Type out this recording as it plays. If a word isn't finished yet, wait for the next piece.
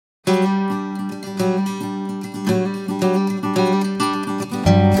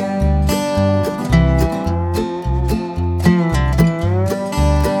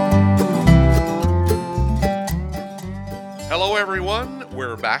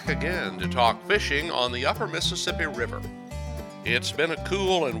back again to talk fishing on the upper Mississippi River. It's been a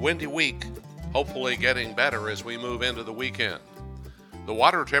cool and windy week, hopefully getting better as we move into the weekend. The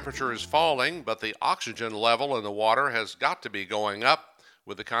water temperature is falling, but the oxygen level in the water has got to be going up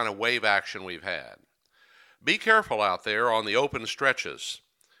with the kind of wave action we've had. Be careful out there on the open stretches.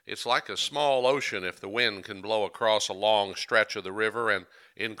 It's like a small ocean if the wind can blow across a long stretch of the river and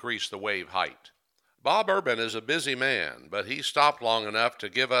increase the wave height. Bob Urbain is a busy man, but he stopped long enough to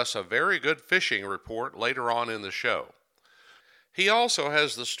give us a very good fishing report later on in the show. He also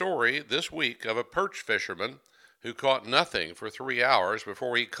has the story this week of a perch fisherman who caught nothing for 3 hours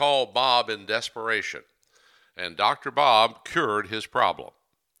before he called Bob in desperation, and Dr. Bob cured his problem.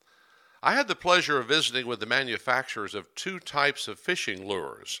 I had the pleasure of visiting with the manufacturers of two types of fishing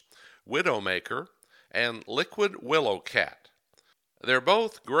lures, Widowmaker and Liquid Willow Cat. They're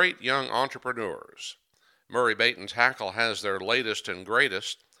both great young entrepreneurs. Murray Bait and Tackle has their latest and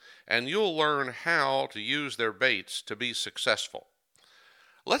greatest, and you'll learn how to use their baits to be successful.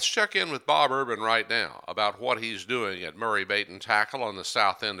 Let's check in with Bob Urbain right now about what he's doing at Murray Bait and Tackle on the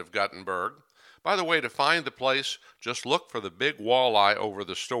south end of Guttenberg. By the way, to find the place, just look for the big walleye over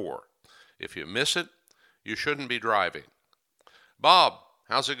the store. If you miss it, you shouldn't be driving. Bob,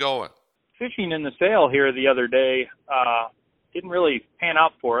 how's it going? Fishing in the sale here the other day didn't really pan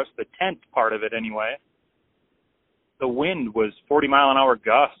out for us, the tent part of it anyway. The wind was 40-mile-an-hour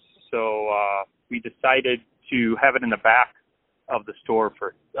gusts, so we decided to have it in the back of the store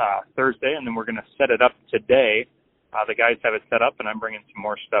for Thursday, and then we're going to set it up today. The guys have it set up, and I'm bringing some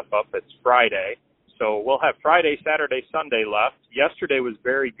more stuff up. It's Friday, so we'll have Friday, Saturday, Sunday left. Yesterday was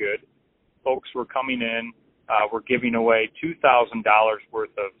very good. Folks were coming in. We're giving away $2,000 worth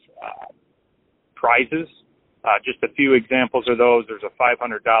of prizes. Just a few examples of those. There's a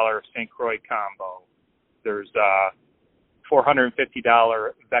 $500 St. Croix combo. There's a $450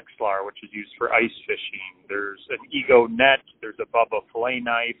 Vexlar, which is used for ice fishing. There's an Ego net. There's a Bubba fillet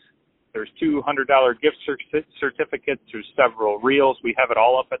knife. There's $200 gift certificates. There's several reels. We have it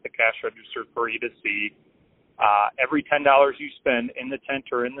all up at the cash register for you to see. Every $10 you spend in the tent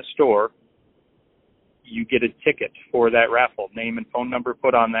or in the store, you get a ticket for that raffle. Name and phone number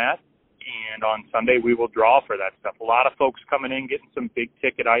put on that. And on Sunday, we will draw for that stuff. A lot of folks coming in, getting some big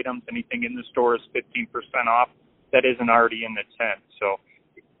ticket items. Anything in the store is 15% off that isn't already in the tent. So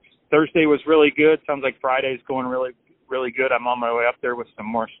Thursday was really good. Sounds like Friday's going really, really good. I'm on my way up there with some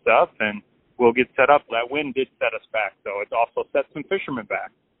more stuff, and we'll get set up. That wind did set us back, though. It also set some fishermen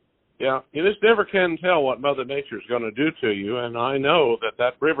back. Yeah, you just never can tell what Mother Nature's going to do to you, and I know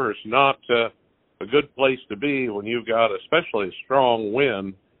that river is not a good place to be when you've got especially a strong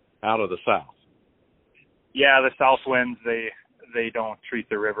wind out of the south. Yeah, the south winds, they don't treat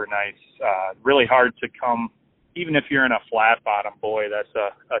the river nice. Really hard to come, even if you're in a flat bottom, boy, that's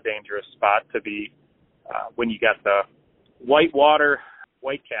a dangerous spot to be when you got the white water,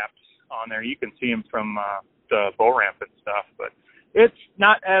 white caps on there. You can see them from the bow ramp and stuff, but it's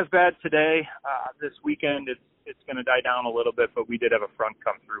not as bad today. This weekend, it's going to die down a little bit, but we did have a front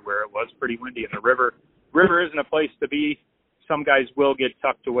come through where it was pretty windy, and the river isn't a place to be. Some guys will get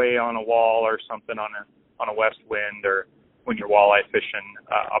tucked away on a wall or something on a west wind, or when you're walleye fishing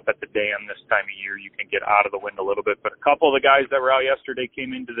up at the dam this time of year, you can get out of the wind a little bit. But a couple of the guys that were out yesterday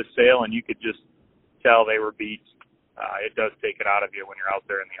came into the sale, and you could just tell they were beat. It does take it out of you when you're out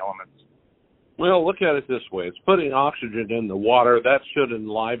there in the elements. Well, look at it this way. It's putting oxygen in the water. That should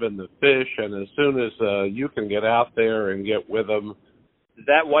enliven the fish, and as soon as you can get out there and get with them.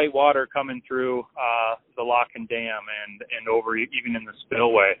 That white water coming through the lock and dam and over even in the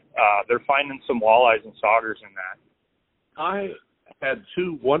spillway, they're finding some walleyes and saugers in that. I had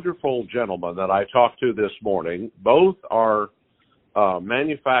two wonderful gentlemen that I talked to this morning. Both are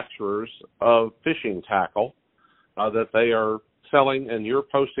manufacturers of fishing tackle that they are selling and you're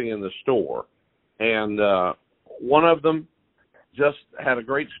posting in the store. And one of them just had a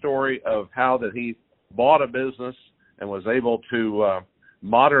great story of how that he bought a business and was able to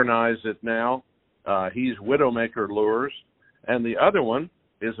modernize it now. He's Widowmaker Lures. And the other one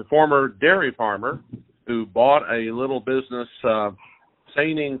is a former dairy farmer who bought a little business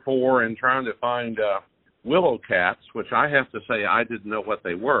seining for and trying to find Willow Cats, which I have to say I didn't know what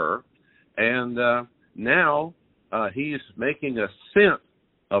they were. And now he's making a scent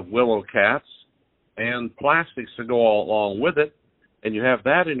of Willow Cats and plastics to go along with it. And you have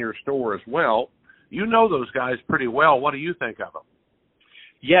that in your store as well. You know those guys pretty well. What do you think of them?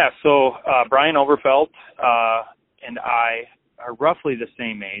 Yeah, so Brian Overfelt and I are roughly the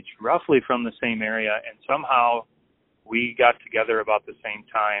same age, roughly from the same area, and somehow we got together about the same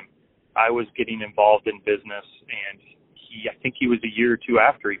time. I was getting involved in business, and I think he was a year or two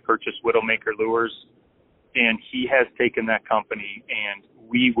after he purchased Widowmaker Lures, and he has taken that company, and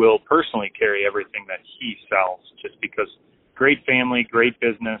we will personally carry everything that he sells, just because great family, great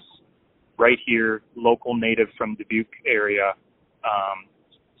business, right here, local native from Dubuque area.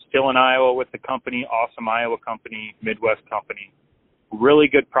 Still in Iowa with the company, awesome Iowa company, Midwest company. Really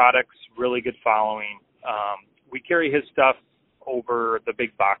good products, really good following. We carry his stuff over the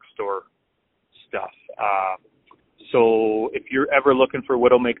big box store stuff. So if you're ever looking for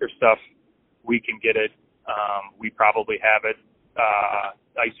Widowmaker stuff, we can get it. We probably have it.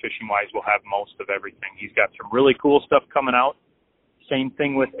 Ice fishing wise, we'll have most of everything. He's got some really cool stuff coming out. Same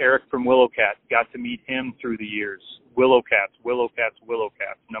thing with Eric from Willow Cats. Got to meet him through the years. Willow Cats.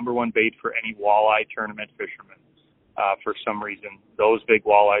 Number one bait for any walleye tournament fisherman. For some reason, those big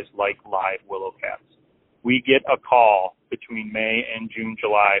walleyes like live Willow Cats. We get a call between May and June,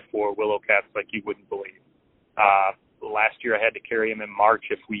 July for Willow Cats like you wouldn't believe. Last year I had to carry them in March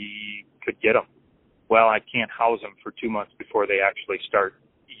if we could get them. Well, I can't house them for 2 months before they actually start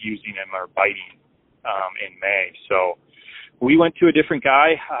using them or biting in May. So we went to a different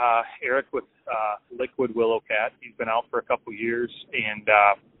guy, Eric with Liquid Willow Cat. He's been out for a couple years, and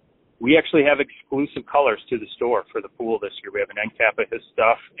we actually have exclusive colors to the store for the pool this year. We have an end cap of his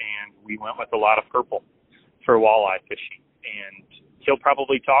stuff, and we went with a lot of purple for walleye fishing. And he'll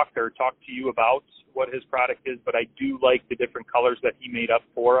probably talk to you about what his product is, but I do like the different colors that he made up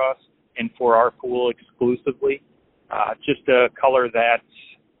for us and for our pool exclusively. Just a color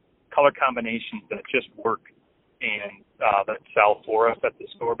combinations that just work and that sell for us at the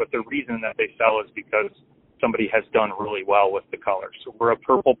store. But the reason that they sell is because somebody has done really well with the colors. So we're a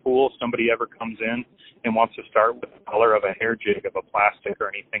purple pool. Somebody ever comes in and wants to start with the color of a hair jig, of a plastic or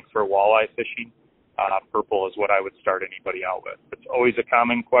anything for walleye fishing, purple is what I would start anybody out with. It's always a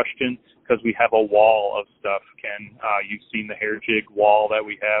common question because we have a wall of stuff, Ken. You've seen the hair jig wall that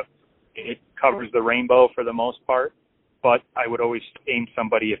we have. It covers the rainbow for the most part, but I would always aim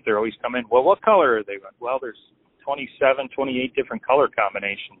somebody if they're always coming, well, what color are they? Well, there's 27, 28 different color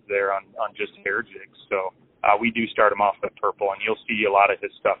combinations there on just hair jigs. So we do start them off with purple, and you'll see a lot of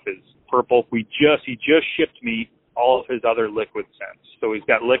his stuff is purple. He just shipped me all of his other liquid scents. So he's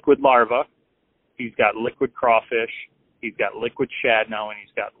got liquid larva, he's got liquid crawfish, he's got liquid shad now, and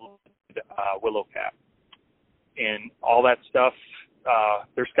he's got liquid willow cat. And all that stuff,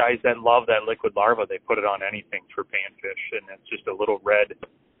 there's guys that love that liquid larva. They put it on anything for panfish, and it's just a little red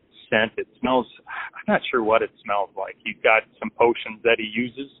scent. It smells, I'm not sure what it smells like. He's got some potions that he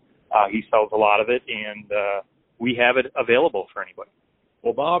uses. He sells a lot of it, and we have it available for anybody.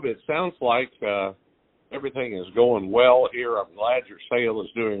 Well, Bob, it sounds like everything is going well here. I'm glad your sale is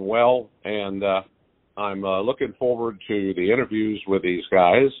doing well, and I'm looking forward to the interviews with these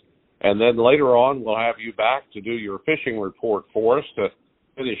guys. And then later on, we'll have you back to do your fishing report for us to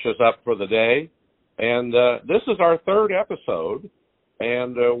finish us up for the day. And this is our third episode,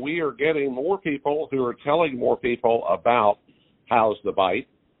 and we are getting more people who are telling more people about How's the Bite.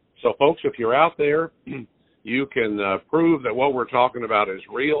 So, folks, if you're out there, you can prove that what we're talking about is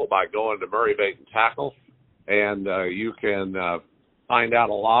real by going to Murray Bait and Tackle, and you can find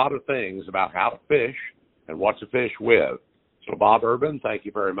out a lot of things about how to fish and what to fish with. So, Bob Urbain, thank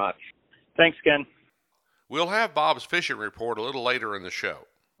you very much. Thanks, Ken. We'll have Bob's fishing report a little later in the show.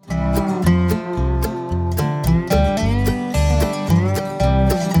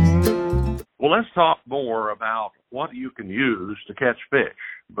 Well, let's talk more about what you can use to catch fish,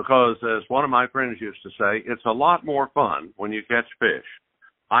 because as one of my friends used to say, it's a lot more fun when you catch fish.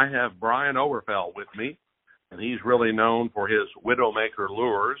 I have Brian Overfell with me, and he's really known for his Widowmaker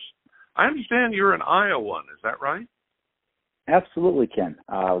lures. I understand you're an Iowan, is that right? Absolutely, Ken.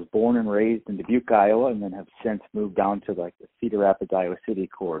 I was born and raised in Dubuque, Iowa, and then have since moved down to the Cedar Rapids, Iowa City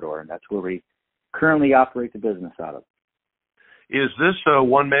corridor, and that's where we currently operate the business out of. Is this a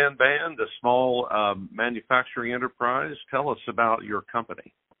one-man band, a small manufacturing enterprise? Tell us about your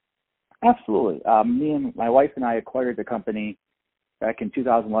company. Absolutely. Me and my wife and I acquired the company back in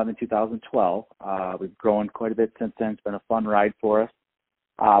 2011, 2012. We've grown quite a bit since then. It's been a fun ride for us.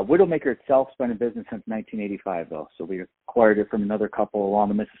 Widowmaker itself has been in business since 1985, though. So we acquired it from another couple along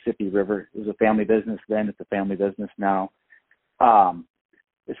the Mississippi River. It was a family business then. It's a family business now.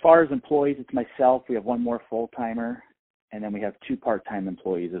 As far as employees, it's myself. We have one more full-timer, and then we have 2 part-time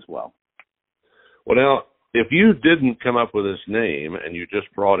employees as well. Well, now, if you didn't come up with this name and you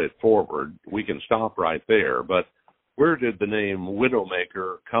just brought it forward, we can stop right there. But where did the name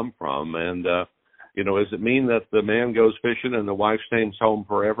Widowmaker come from? And, does it mean that the man goes fishing and the wife stays home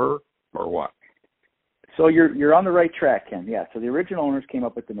forever, or what? So you're on the right track, Ken. Yeah, so the original owners came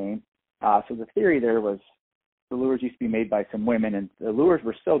up with the name. So the theory there was the lures used to be made by some women, and the lures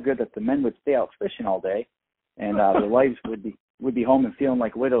were so good that the men would stay out fishing all day, and their wives would be home and feeling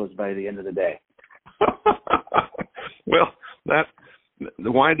like widows by the end of the day. Well,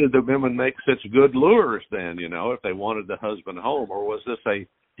 why did the women make such good lures then, if they wanted the husband home, or was this a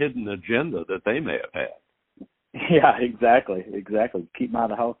hidden agenda that they may have had? Yeah, exactly. Keep them out of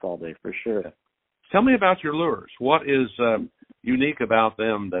the house all day, for sure. Tell me about your lures. What is unique about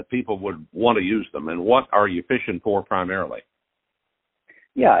them that people would want to use them, and what are you fishing for primarily?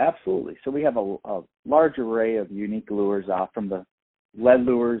 Yeah, absolutely. So we have a large array of unique lures, from the lead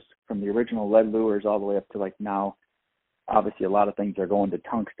lures, from the original lead lures all the way up to like now. Obviously, a lot of things are going to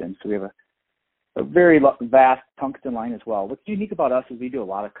tungsten. So we have a very vast tungsten line as well. What's unique about us is we do a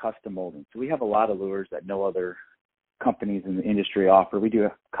lot of custom molding. So we have a lot of lures that no other companies in the industry offer. We do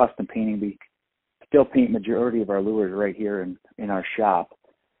a custom painting. We still paint majority of our lures right here in our shop.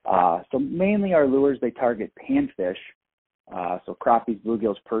 So mainly our lures, they target panfish. So crappies,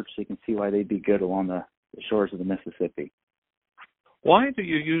 bluegills, perch, so you can see why they'd be good along the shores of the Mississippi. Why do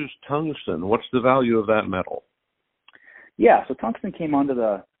you use tungsten? What's the value of that metal? Yeah, so tungsten came onto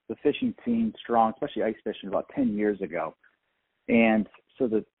the fishing scene strong, especially ice fishing, about 10 years ago. And so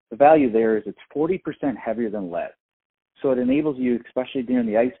the value there is it's 40% heavier than lead. So it enables you, especially during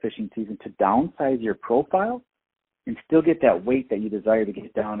the ice fishing season, to downsize your profile and still get that weight that you desire to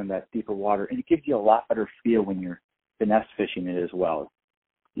get down in that deeper water. And it gives you a lot better feel when you're finesse fishing it as well.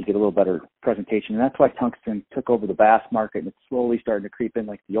 You get a little better presentation. And that's why tungsten took over the bass market, and it's slowly starting to creep in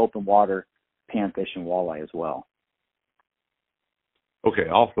like the open water panfish and walleye as well. Okay,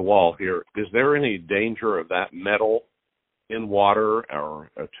 off the wall here. Is there any danger of that metal in water or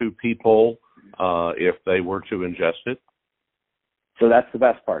to people if they were to ingest it? So that's the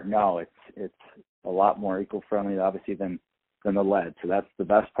best part. No, it's a lot more eco-friendly, obviously, than the lead. So that's the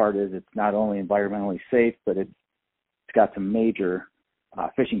best part is it's not only environmentally safe, but it's got some major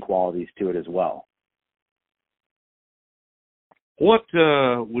fishing qualities to it as well. What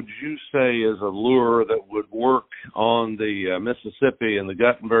would you say is a lure that would work on the Mississippi and the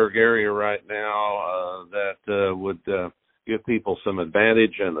Guttenberg area right now that would give people some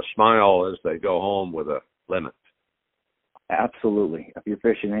advantage and a smile as they go home with a limit? Absolutely. If you're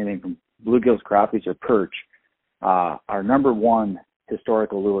fishing anything from bluegills, crappies, or perch, our number one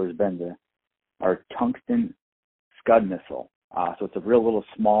historical lure has been our tungsten scud missile. So it's a real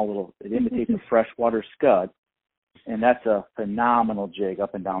small it imitates a freshwater scud. And that's a phenomenal jig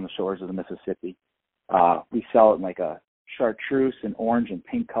up and down the shores of the Mississippi. We sell it in like a chartreuse and orange and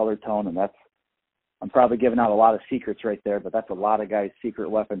pink color tone, and I'm probably giving out a lot of secrets right there, but that's a lot of guys' secret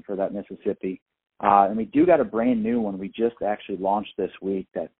weapon for that Mississippi. And we do got a brand new one we just actually launched this week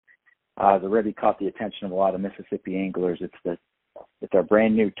that has already caught the attention of a lot of Mississippi anglers. It's our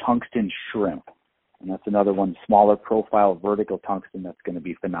brand new tungsten shrimp, and that's another one, smaller profile vertical tungsten that's going to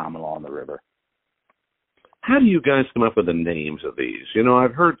be phenomenal on the river. How do you guys come up with the names of these?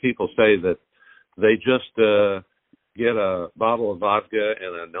 I've heard people say that they just get a bottle of vodka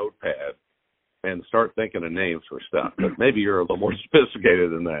and a notepad and start thinking of names for stuff, but maybe you're a little more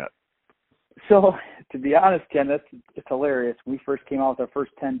sophisticated than that. So, to be honest, Ken, it's hilarious. When we first came out with our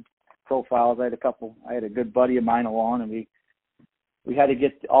first 10 profiles, I had a good buddy of mine along, and we had to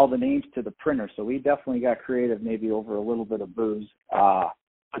get all the names to the printer, so we definitely got creative maybe over a little bit of booze.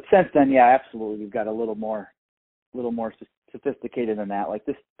 But since then, yeah, absolutely, we've got a little more sophisticated than that. Like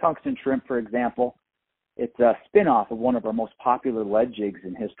this tungsten shrimp, for example, it's a spin-off of one of our most popular lead jigs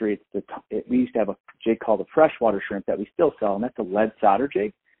in history. We used to have a jig called a freshwater shrimp that we still sell, and that's a lead solder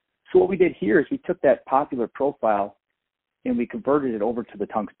jig. So what we did here is we took that popular profile and we converted it over to the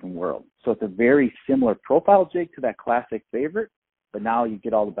tungsten world. So it's a very similar profile jig to that classic favorite, but now you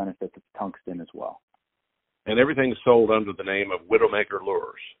get all the benefits of tungsten as well. And everything's sold under the name of Widowmaker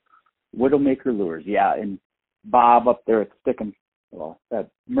Lures. Widowmaker Lures, yeah. And Bob up there at Stickum,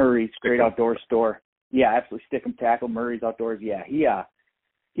 at Murray's Great Outdoor Store. Yeah, absolutely. Stickum Tackle, Murray's Outdoors. Yeah, he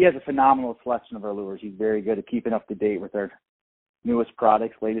has a phenomenal selection of our lures. He's very good at keeping up to date with our newest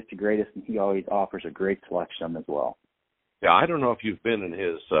products, latest to greatest, and he always offers a great selection of them as well. Yeah, I don't know if you've been in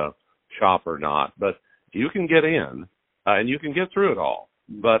his shop or not, but you can get in and you can get through it all.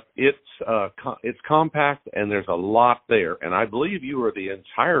 But it's compact, and there's a lot there. And I believe you are the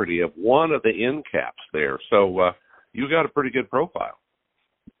entirety of one of the end caps there. So you got a pretty good profile.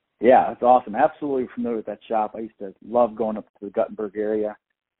 Yeah, that's awesome. Absolutely familiar with that shop. I used to love going up to the Guttenberg area,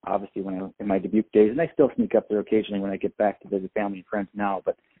 obviously in my Dubuque days. And I still sneak up there occasionally when I get back to visit family and friends now.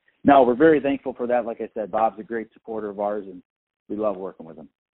 But no, we're very thankful for that. Like I said, Bob's a great supporter of ours, and we love working with him.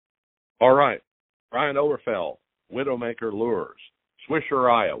 All right. Brian Overfell, Widowmaker Lures,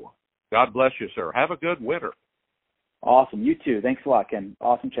 Swisher, Iowa. God bless you, sir. Have a good winter. Awesome. You too. Thanks a lot, Ken.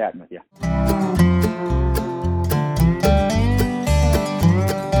 Awesome chatting with you.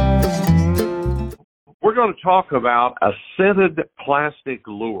 We're going to talk about a scented plastic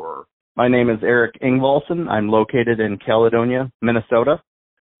lure. My name is Eric Ingvalson. I'm located in Caledonia, Minnesota.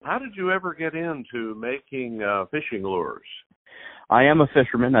 How did you ever get into making fishing lures? I am a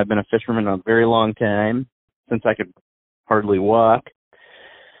fisherman. I've been a fisherman a very long time, since I could hardly walk.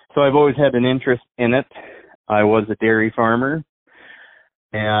 So I've always had an interest in it. I was a dairy farmer,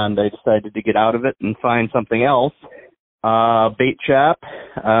 and I decided to get out of it and find something else. Bait shop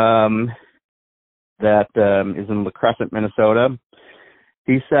that is in La Crescent, Minnesota.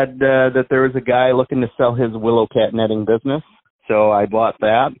 He said that there was a guy looking to sell his Willow Cat netting business. So I bought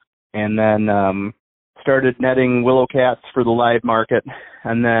that and then started netting Willow Cats for the live market,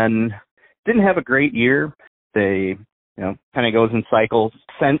 and then didn't have a great year. They, kind of goes in cycles.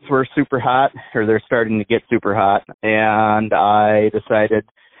 Scents were super hot, or they're starting to get super hot, and I decided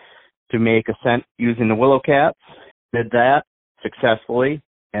to make a scent using the Willow Cats. Did that successfully,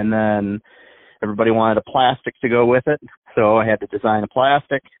 and then everybody wanted a plastic to go with it, so I had to design a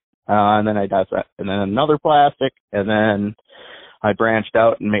plastic, and then another plastic, and then I branched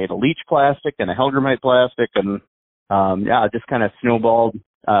out and made a leech plastic and a Helgramite plastic, and it just kind of snowballed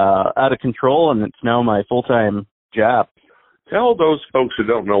out of control, and it's now my full-time job. Tell those folks who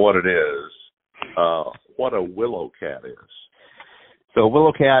don't know what it is, what a Willow Cat is. So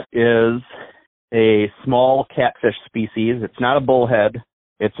Willow Cat is a small catfish species. It's not a bullhead.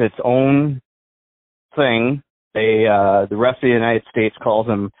 It's its own thing. The rest of the United States calls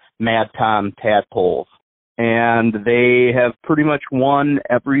them Mad Tom tadpoles. And they have pretty much won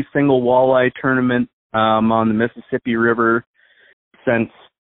every single walleye tournament on the Mississippi River since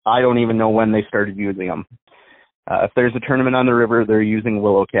I don't even know when they started using them. If there's a tournament on the river, they're using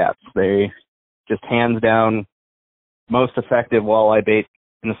Willow Cats. They just hands down most effective walleye bait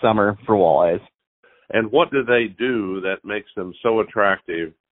in the summer for walleyes. And what do they do that makes them so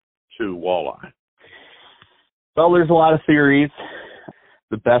attractive to walleye? Well, there's a lot of theories.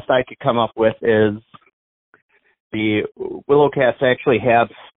 The best I could come up with is the Willow Cats actually have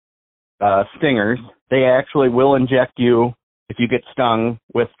stingers. They actually will inject you if you get stung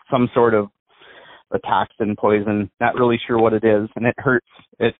with some sort of a tungsten poison. Not really sure what it is, and it hurts.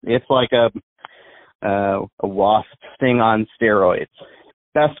 It's like a wasp sting on steroids.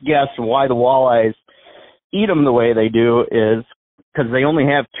 Best guess why the walleyes eat them the way they do is because they only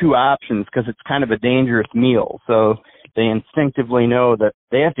have two options, because it's kind of a dangerous meal. So they instinctively know that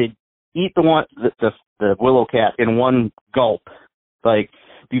they have to eat the Willow Cat in one gulp. Like,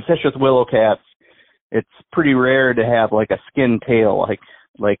 if you fish with Willow Cats, it's pretty rare to have like a skin tail, like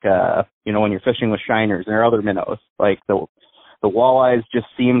when you're fishing with shiners or other minnows. Like the walleyes just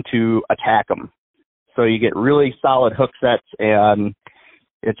seem to attack them. So you get really solid hook sets, and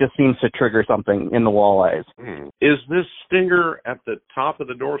it just seems to trigger something in the walleyes. Is this stinger at the top of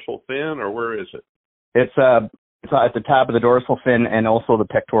the dorsal fin, or where is it? It's at the top of the dorsal fin and also the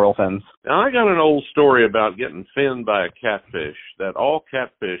pectoral fins. Now, I got an old story about getting finned by a catfish, that all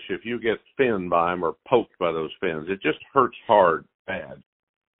catfish, if you get finned by them or poked by those fins, it just hurts hard, bad.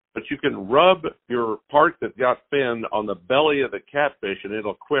 But you can rub your part that got finned on the belly of the catfish and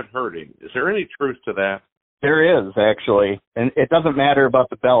it'll quit hurting. Is there any truth to that? There is, actually. And it doesn't matter about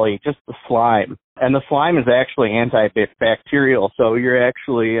the belly, just the slime. And the slime is actually antibacterial, so you're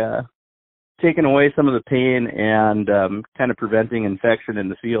actually taking away some of the pain and kind of preventing infection in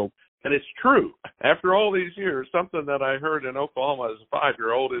the field. And it's true. After all these years, something that I heard in Oklahoma as a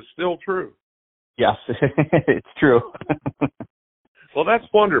 5-year-old is still true. Yes, it's true. Well, that's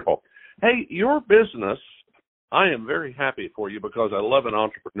wonderful. Hey, your business, I am very happy for you because I love an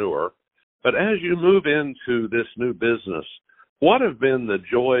entrepreneur. But as you move into this new business, what have been the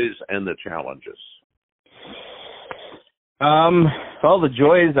joys and the challenges? Well, the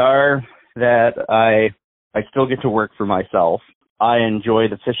joys are that I still get to work for myself. I enjoy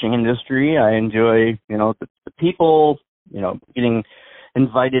the fishing industry. I enjoy, the people, getting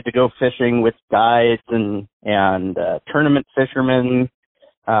invited to go fishing with guides and tournament fishermen.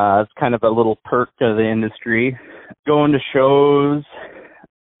 It's kind of a little perk of the industry. Going to shows,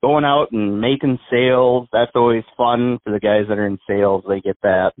 going out and making sales, that's always fun for the guys that are in sales. They get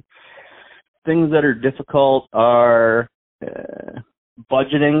that. Things that are difficult are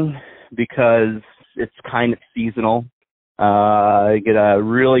budgeting, because it's kind of seasonal. I get a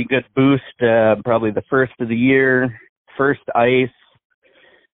really good boost probably the first of the year, first ice,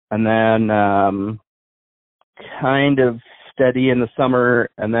 and then kind of steady in the summer,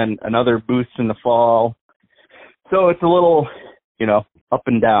 and then another boost in the fall. So it's a little, up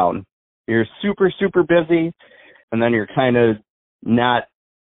and down. You're super, super busy, and then you're kind of not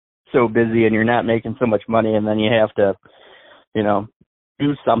so busy and you're not making so much money, and then you have to,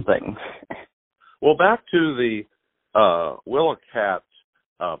 do something. Well, back to the Willow Cats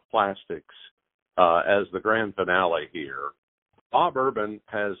plastics as the grand finale here. Bob Urbain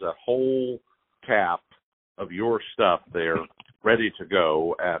has a whole cap of your stuff there ready to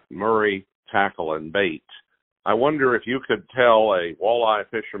go at Murray Tackle and Bait. I wonder if you could tell a walleye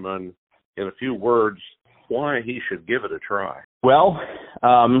fisherman in a few words why he should give it a try. Well,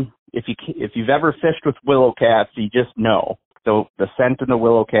 if you've ever fished with Willow Cats, you just know. So the scent in the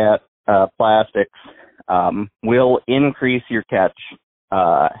Willow Cat plastics will increase your catch,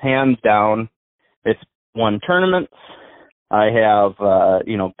 hands down. It's won tournaments. I have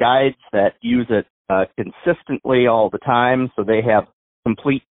guides that use it consistently all the time, so they have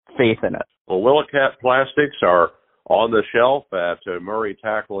complete faith in it. Well, Willow Cat plastics are on the shelf at Murray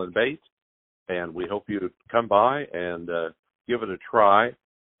Tackle and Bait, and we hope you come by and give it a try.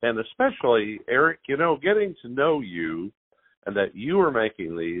 And especially, Eric, getting to know you and that you are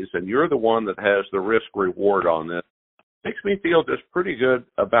making these and you're the one that has the risk reward on this makes me feel just pretty good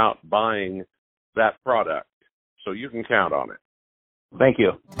about buying that product. So you can count on it. Thank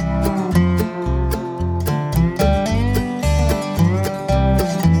you.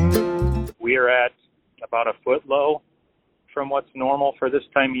 We are at about a foot low from what's normal for this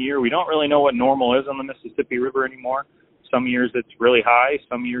time of year. We don't really know what normal is on the Mississippi River anymore. Some years it's really high.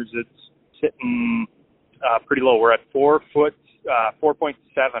 Some years it's sitting pretty low. We're at 4 foot, 4.7,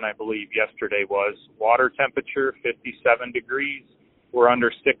 I believe, yesterday was. Water temperature, 57 degrees. We're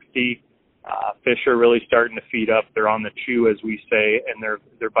under 60. Fish are really starting to feed up. They're on the chew, as we say, and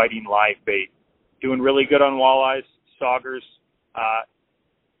they're biting live bait. Doing really good on walleyes, saugers.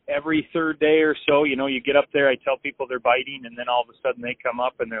 Every third day or so, you get up there, I tell people they're biting, and then all of a sudden they come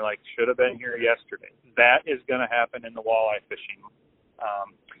up and they're like, should have been here yesterday. That is going to happen in the walleye fishing.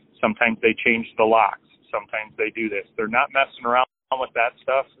 Sometimes they change the locks. Sometimes they do this. They're not messing around with that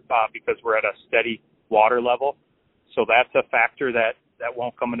stuff because we're at a steady water level. So that's a factor that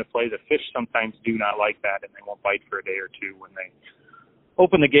won't come into play. The fish sometimes do not like that, and they won't bite for a day or two when they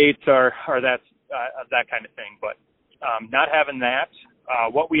open the gates or that kind of thing. But not having that,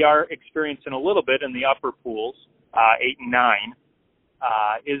 what we are experiencing a little bit in the upper pools, 8 and 9,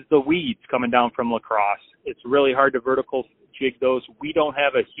 is the weeds coming down from La Crosse. It's really hard to vertical jig those. We don't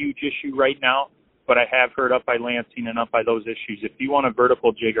have a huge issue right now, but I have heard up by Lansing and up by those issues. If you want a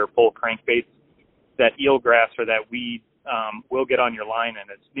vertical jig or pull crankbaits, that eelgrass or that weed will get on your line, and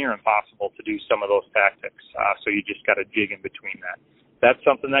it's near impossible to do some of those tactics. So you just got to jig in between that. That's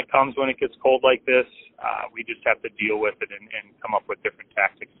something that comes when it gets cold like this. We just have to deal with it and come up with different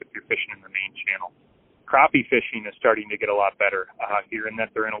tactics if you're fishing in the main channel. Crappie fishing is starting to get a lot better here in that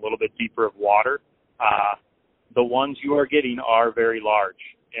they're in a little bit deeper of water. The ones you are getting are very large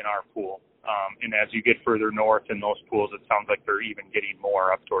in our pool. And as you get further north in those pools, it sounds like they're even getting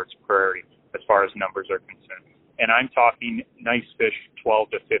more up towards prairie as far as numbers are concerned. And I'm talking nice fish 12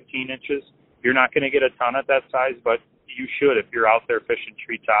 to 15 inches. You're not going to get a ton at that size, but you should if you're out there fishing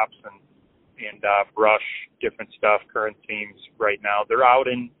treetops and brush, different stuff, current seams right now. They're out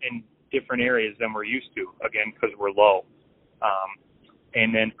in different areas than we're used to, again, because we're low.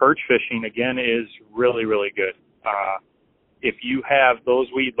 And then perch fishing, again, is really, really good. If you have those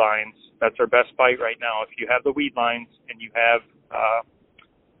weed lines, that's our best bite right now. If you have the weed lines and you have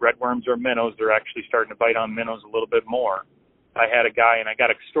redworms or minnows, they're actually starting to bite on minnows a little bit more. I had a guy, and I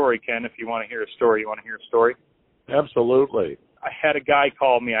got a story, Ken, if you want to hear a story. You want to hear a story? Absolutely. I had a guy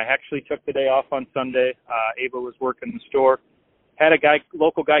call me. I actually took the day off on Sunday. Ava was working the store. Had a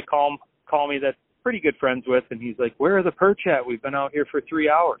local guy call me that pretty good friends with, and he's like, where are the perch at? We've been out here for 3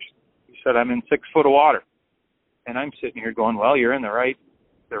 hours. He said, I'm in 6 foot of water. And I'm sitting here going, well, you're in the right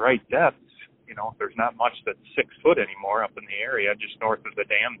depths. There's not much that's 6 foot anymore up in the area, just north of the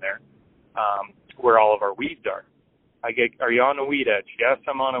dam there, where all of our weeds are. Are you on a weed edge? Yes,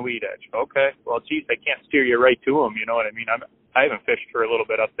 I'm on a weed edge. Okay. Well, geez, I can't steer you right to them. You know what I mean? I haven't fished for a little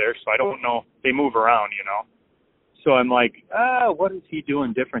bit up there, so I don't know. They move around, So I'm like, what is he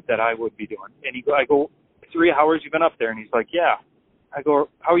doing different that I would be doing? And I go, 3 hours you've been up there? And he's like, yeah. I go,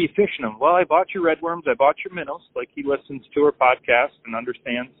 how are you fishing them? Well, I bought your redworms. I bought your minnows. Like, he listens to our podcast and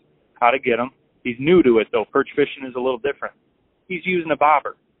understands how to get them. He's new to it, though. Perch fishing is a little different. He's using a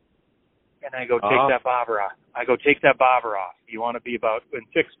bobber. And I go, take that bobber off. You want to be about, in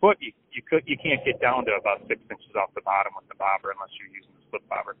 6 foot, you can't get down to about 6 inches off the bottom with the bobber unless you're using a slip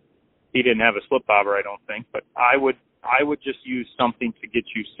bobber. He didn't have a slip bobber, I don't think, but I would just use something to get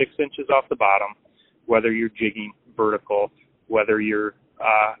you 6 inches off the bottom, whether you're jigging vertical, whether you're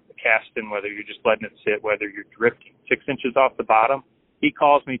casting, whether you're just letting it sit, whether you're drifting 6 inches off the bottom. He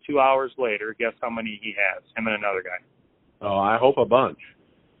calls me 2 hours later. Guess how many he has, him and another guy? Oh, I hope a bunch.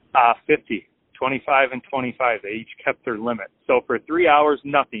 50, 25, and 25. They each kept their limit. So for 3 hours,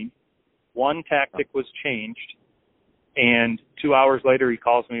 nothing. One tactic was changed, and 2 hours later, he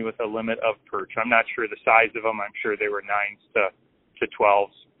calls me with a limit of perch. I'm not sure the size of them. I'm sure they were 9s to 12s.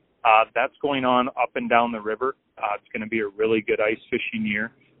 That's going on up and down the river. It's going to be a really good ice fishing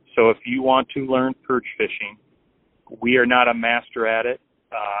year. So if you want to learn perch fishing, we are not a master at it.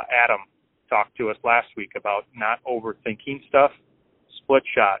 Adam talked to us last week about not overthinking stuff. Split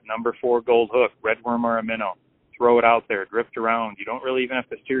shot, number 4 gold hook, red worm or a minnow. Throw it out there, drift around. You don't really even have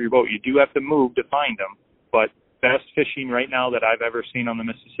to steer your boat. You do have to move to find them. But best fishing right now that I've ever seen on the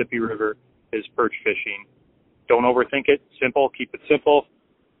Mississippi River is perch fishing. Don't overthink it. Simple. Keep it simple.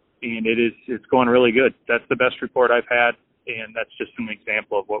 And it's going really good. That's the best report I've had, and that's just an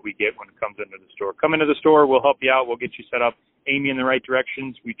example of what we get when it comes into the store. Come into the store, we'll help you out, we'll get you set up, aim you in the right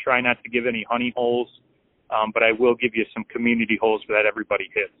directions. We try not to give any honey holes, but I will give you some community holes that everybody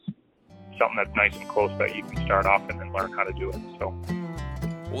hits. Something that's nice and close that you can start off and then learn how to do it. So,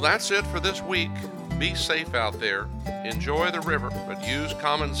 well, that's it for this week. Be safe out there, enjoy the river, but use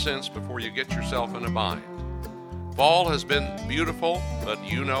common sense before you get yourself in a bind. Fall has been beautiful, but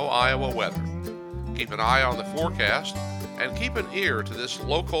you know Iowa weather. Keep an eye on the forecast and keep an ear to this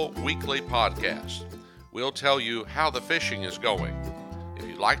local weekly podcast. We'll tell you how the fishing is going. If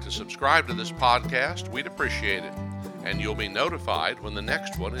you'd like to subscribe to this podcast, we'd appreciate it, and you'll be notified when the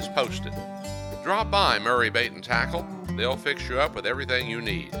next one is posted. Drop by Murray Bait and Tackle. They'll fix you up with everything you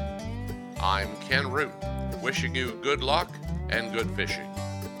need. I'm Ken Root, wishing you good luck and good fishing.